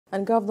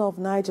And Governor of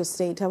Niger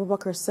State,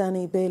 Abubakar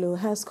Sani Bello,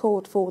 has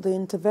called for the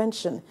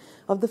intervention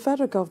of the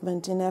federal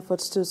government in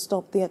efforts to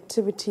stop the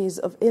activities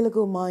of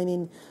illegal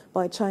mining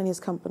by Chinese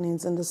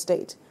companies in the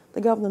state.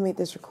 The governor made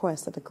this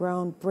request at the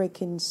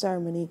groundbreaking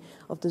ceremony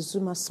of the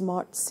Zuma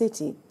Smart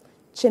City.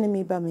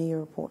 Chinemi Bami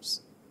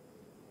reports.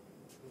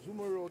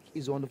 Zuma Rock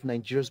is one of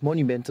Nigeria's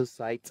monumental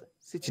sites,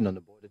 sitting on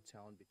the border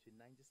town between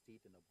Niger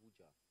State and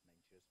Abuja,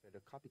 Nigeria's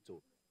federal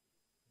capital.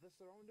 The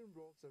surrounding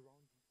rocks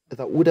around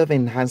that would have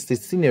enhanced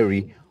its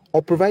scenery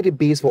or provide a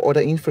base for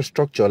other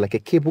infrastructure like a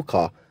cable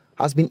car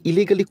has been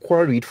illegally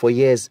quarried for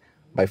years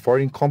by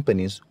foreign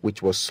companies,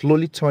 which was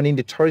slowly turning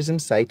the tourism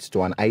site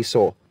to an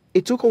eyesore.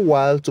 It took a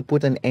while to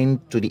put an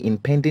end to the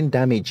impending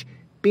damage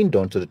being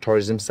done to the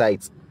tourism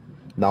sites.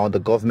 Now the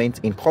government,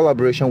 in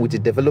collaboration with the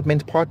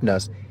development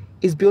partners,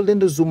 is building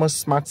the Zuma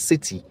Smart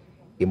City,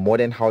 a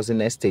modern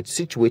housing estate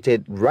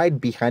situated right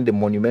behind the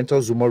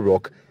monumental Zuma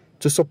Rock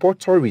to support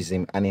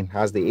tourism and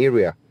enhance the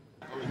area.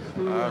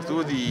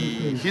 Through the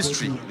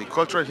history, the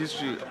cultural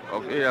history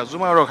of area,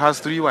 Zuma Rock has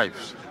 3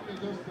 wives.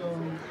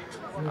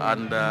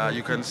 And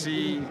you can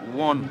see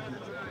one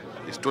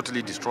is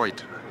totally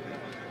destroyed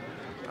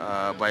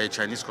by a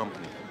Chinese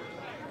company.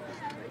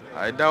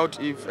 I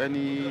doubt if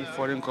any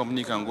foreign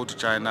company can go to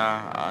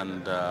China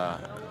and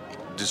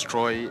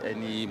destroy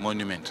any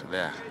monument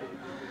there.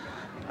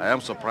 I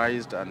am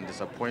surprised and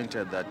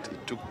disappointed that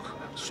it took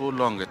so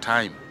long a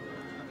time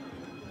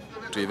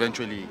to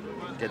eventually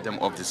get them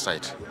off the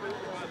site.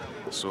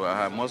 So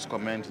I must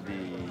commend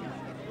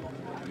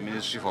the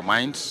Ministry for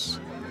Mines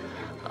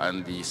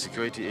and the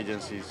security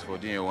agencies for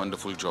doing a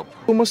wonderful job.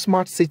 Zuma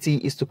Smart City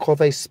is to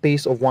cover a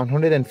space of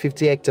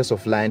 150 hectares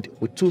of land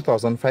with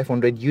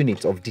 2,500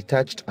 units of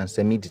detached and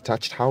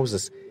semi-detached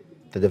houses.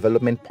 The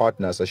development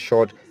partners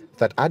assured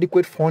that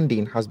adequate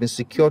funding has been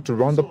secured to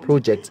run the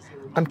project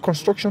and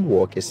construction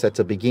work is set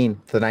to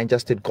begin. The Niger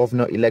State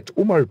Governor-elect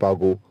Umar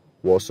Bago,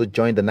 who also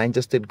joined the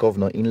Niger State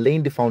Governor in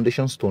laying the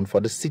foundation stone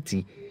for the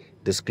city,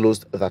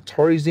 disclosed that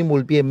tourism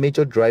will be a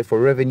major drive for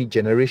revenue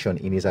generation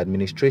in his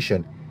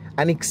administration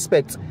and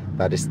expects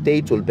that the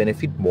state will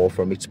benefit more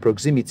from its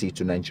proximity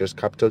to Nigeria's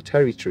capital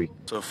territory.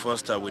 So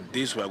first, with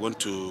this, we are going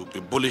to be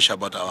bullish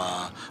about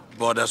our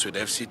borders with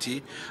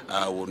FCT.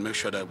 We'll make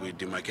sure that we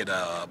demarcate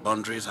our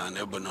boundaries and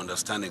everyone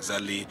understand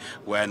exactly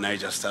where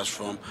Niger starts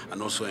from,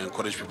 and also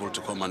encourage people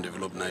to come and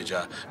develop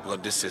Niger,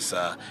 because this is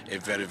a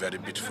very, very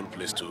beautiful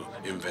place to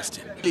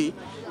invest in.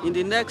 In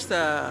the next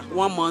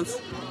 1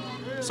 month,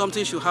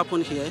 something should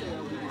happen here,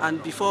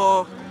 and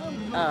before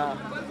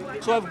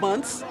 12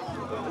 months,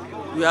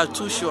 we are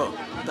too sure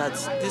that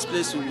this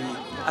place will be,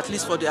 at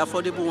least for the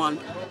affordable one,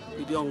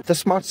 will be on. The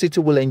smart city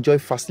will enjoy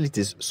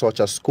facilities such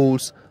as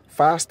schools,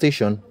 fire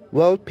station,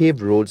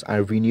 well-paved roads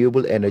and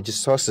renewable energy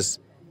sources.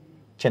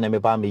 Chinemi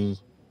Bami,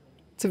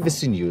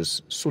 TVC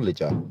News,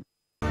 Suleja.